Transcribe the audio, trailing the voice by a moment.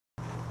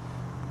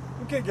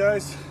Okay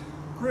guys,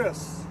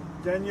 Chris,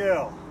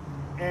 Danielle,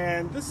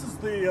 and this is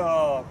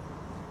the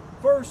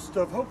first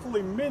of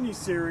hopefully many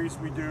series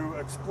we do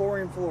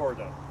exploring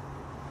Florida.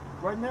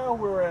 Right now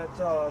we're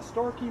at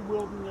Starkey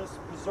Wilderness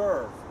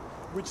Preserve,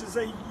 which is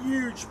a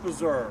huge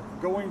preserve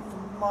going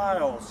for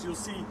miles. You'll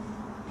see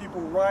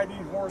people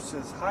riding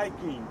horses,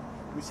 hiking.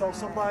 We saw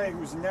somebody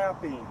who's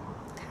napping.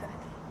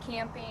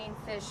 Camping,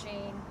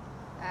 fishing,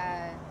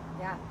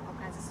 yeah, all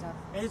kinds of stuff.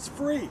 And it's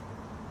free.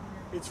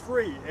 It's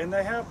free, and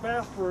they have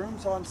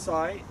bathrooms on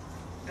site,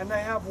 and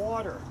they have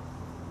water.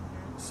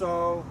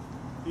 So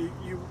you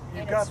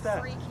got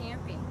that. And it's free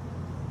camping.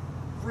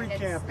 Free and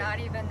camping. It's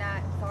not even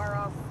that far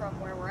off from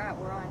where we're at.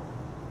 We're on,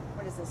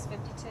 what is this,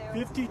 52?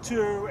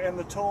 52, and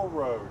the toll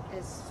road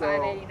is so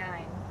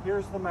 589.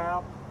 Here's the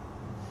map.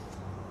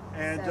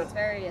 And so it's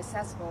very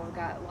accessible. We've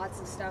got lots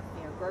of stuff,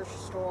 you know, grocery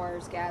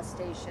stores, gas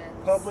stations.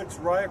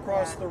 Publix right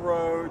across the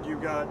road. You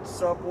got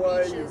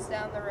Subway. Beaches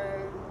down the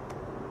road.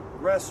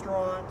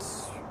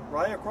 Restaurants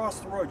right across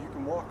the road. You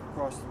can walk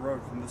across the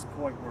road from this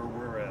point where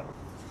we're at.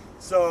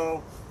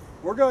 So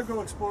we're going to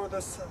go explore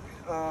this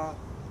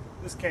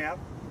this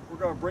camp. We're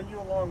going to bring you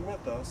along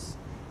with us,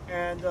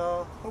 and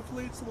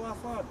hopefully it's a lot of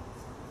fun.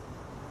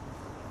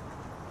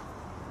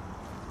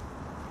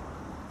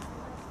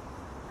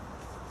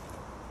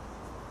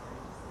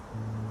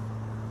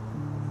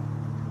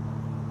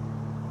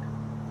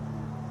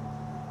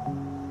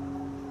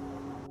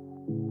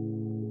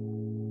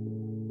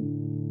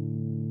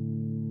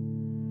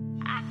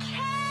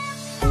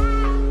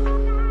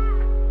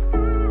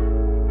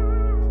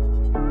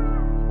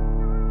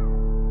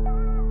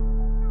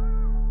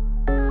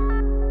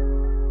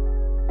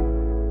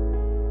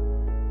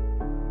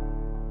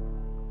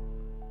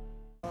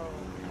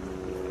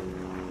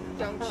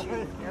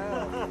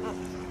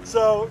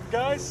 So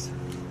guys,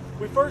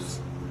 we first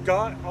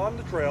got on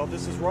the trail.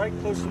 This is right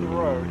close to the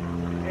road,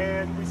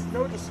 and we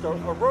noticed a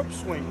rope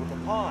swing with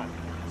a pond,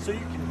 so you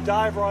can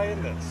dive right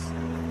in this.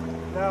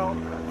 Now,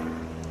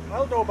 I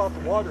don't know about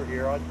the water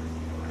here. I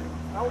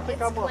don't think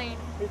it's clean.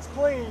 It's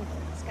clean.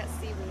 It's got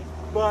seaweed.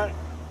 But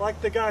like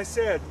the guy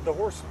said, the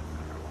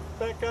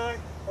horseback guy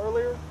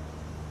earlier,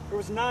 there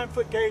was a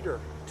 9-foot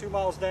gator 2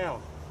 miles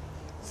down.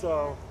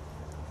 So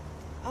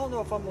I don't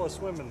know if I'm going to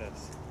swim in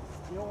this.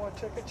 You don't want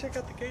to check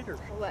out the gator.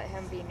 We'll let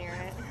him be near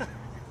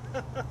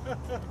it.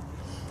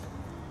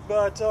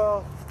 But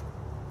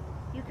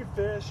you can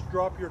fish,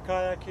 drop your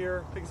kayak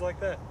here, things like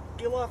that.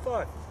 Be a lot of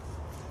fun.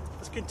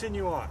 Let's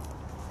continue on.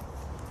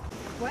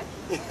 What?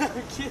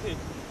 I'm kidding.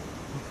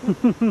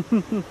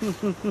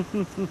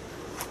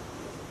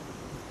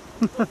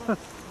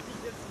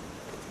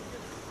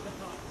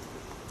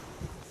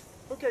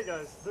 Okay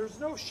guys, there's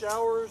no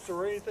showers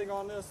or anything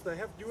on this.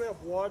 They do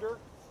have water,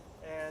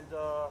 and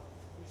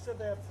you said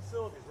they have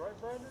facilities, right,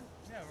 Brandon?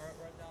 Yeah,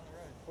 right down the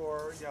road.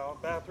 For, you know,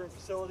 bathroom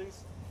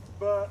facilities.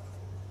 But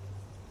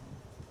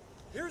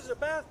here's a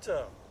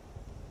bathtub.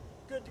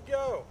 Good to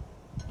go.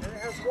 And it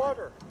has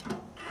water.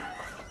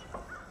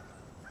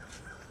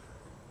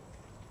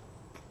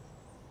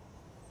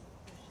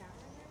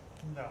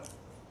 No.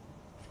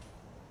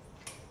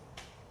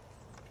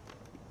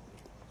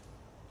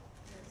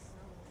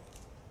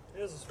 It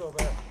doesn't smell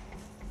bad.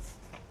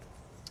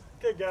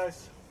 Okay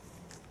guys,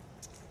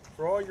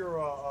 for all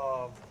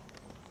your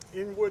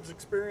in-woods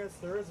experience,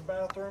 there is a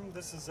bathroom.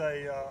 This is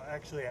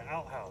actually an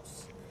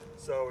outhouse,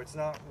 so it's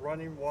not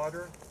running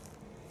water.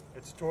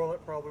 It's a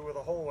toilet, probably with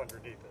a hole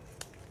underneath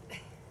it.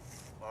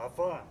 A lot of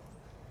fun.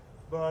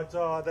 But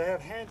they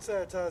have hand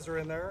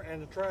sanitizer in there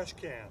and a trash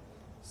can.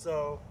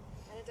 So.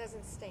 And it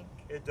doesn't stink.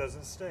 It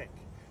doesn't stink.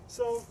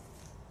 So,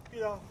 you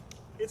know,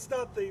 it's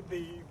not the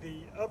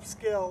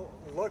upscale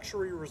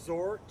luxury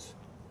resort,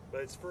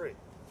 but it's free.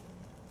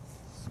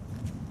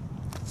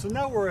 So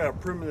now we're at a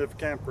primitive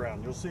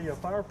campground. You'll see a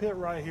fire pit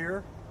right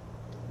here,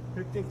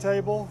 picnic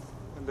table,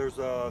 and there's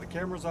the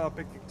cameras on a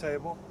picnic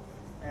table,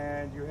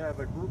 and you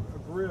have a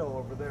grill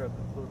over there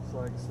that looks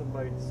like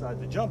somebody decided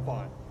to jump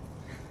on.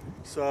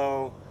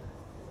 So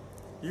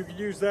you can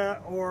use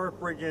that or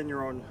bring in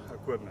your own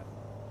equipment.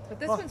 But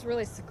this one's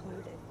really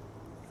secluded.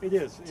 It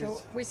is.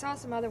 So we saw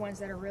some other ones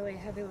that are really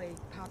heavily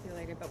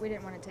populated, but we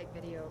didn't want to take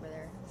video over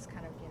there. It's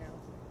kind of, you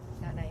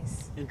know, not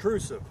nice.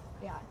 Intrusive.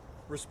 Yeah.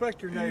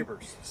 Respect your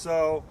neighbors.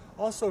 So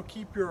also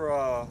keep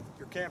your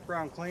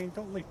campground clean.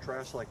 Don't leave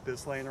trash like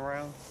this laying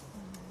around,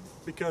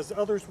 because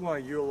others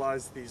want to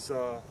utilize these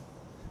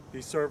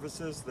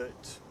services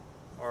that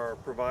are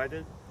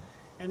provided.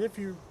 And if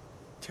you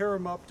tear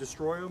them up,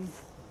 destroy them,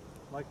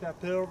 like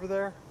that pit over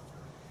there,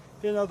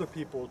 then other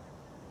people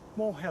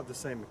won't have the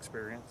same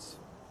experience.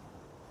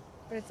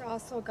 But it's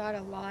also got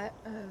a lot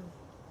of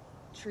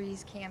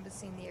trees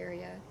canvassing the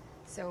area.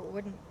 So it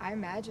wouldn't, I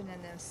imagine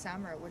in the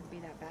summer it wouldn't be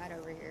that bad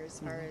over here as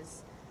far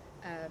as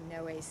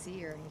no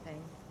AC or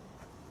anything.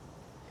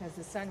 Because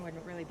the sun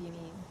wouldn't really be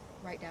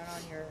right down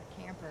on your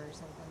camper or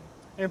something.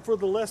 And for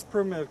the less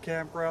primitive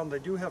campground, they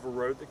do have a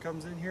road that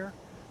comes in here.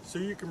 So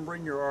you can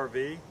bring your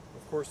RV.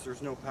 Of course,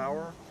 there's no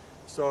power.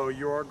 So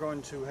you are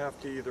going to have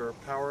to either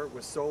power it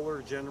with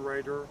solar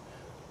generator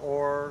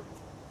or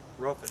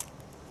rough it.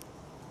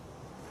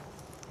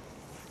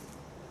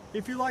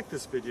 If you like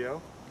this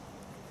video,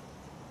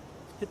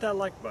 hit that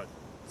like button.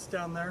 It's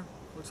down there,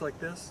 looks like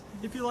this.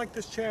 If you like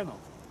this channel,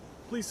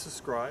 please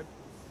subscribe.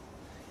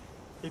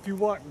 If you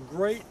want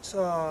great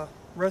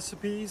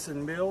recipes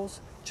and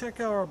meals,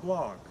 check out our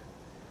blog,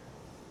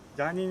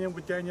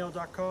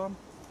 dininginwithdanielle.com.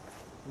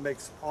 It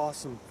makes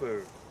awesome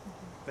food.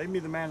 Made me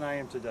the man I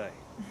am today.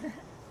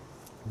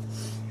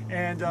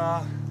 And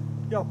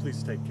y'all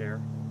please take care.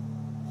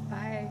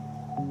 Bye.